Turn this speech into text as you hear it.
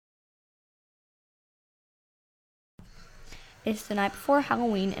It's the night before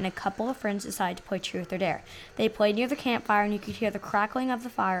Halloween, and a couple of friends decide to play Truth or Dare. They played near the campfire, and you could hear the crackling of the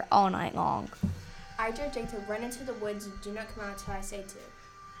fire all night long. I dare Jake to run into the woods and do not come out until I say to.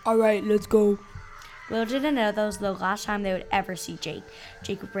 All right, let's go. Little did they know that was the last time they would ever see Jake.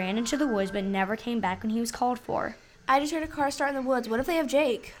 Jake ran into the woods, but never came back when he was called for. I just heard a car start in the woods. What if they have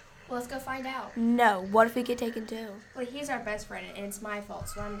Jake? Well, let's go find out. No, what if we get taken too? Well, he's our best friend, and it's my fault,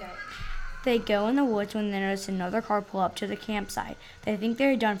 so I'm going. They go in the woods when they notice another car pull up to the campsite. They think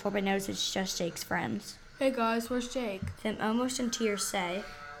they're done for, but notice it's just Jake's friends. Hey guys, where's Jake? Them almost in tears say,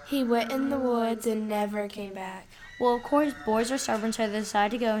 He went in the woods and never came back. well, of course, boys are stubborn, so they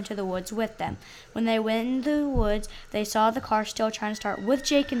decided to go into the woods with them. When they went into the woods, they saw the car still trying to start with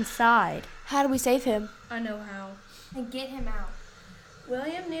Jake inside. How do we save him? I know how. And get him out.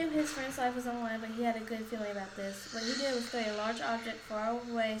 William knew his friend's life was on the line, but he had a good feeling about this. What he did was throw a large object far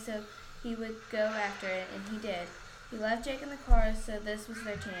away so he would go after it, and he did. He left Jake in the car, so this was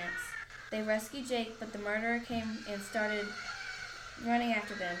their chance. They rescued Jake, but the murderer came and started running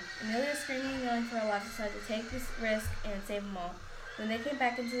after them. Amelia, screaming and yelling for her life, decided to take this risk and save them all. When they came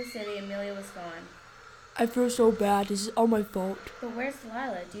back into the city, Amelia was gone. I feel so bad. This is all my fault. But where's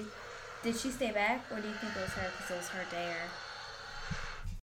Delilah? Did she stay back, or do you think it was her because it was her dare?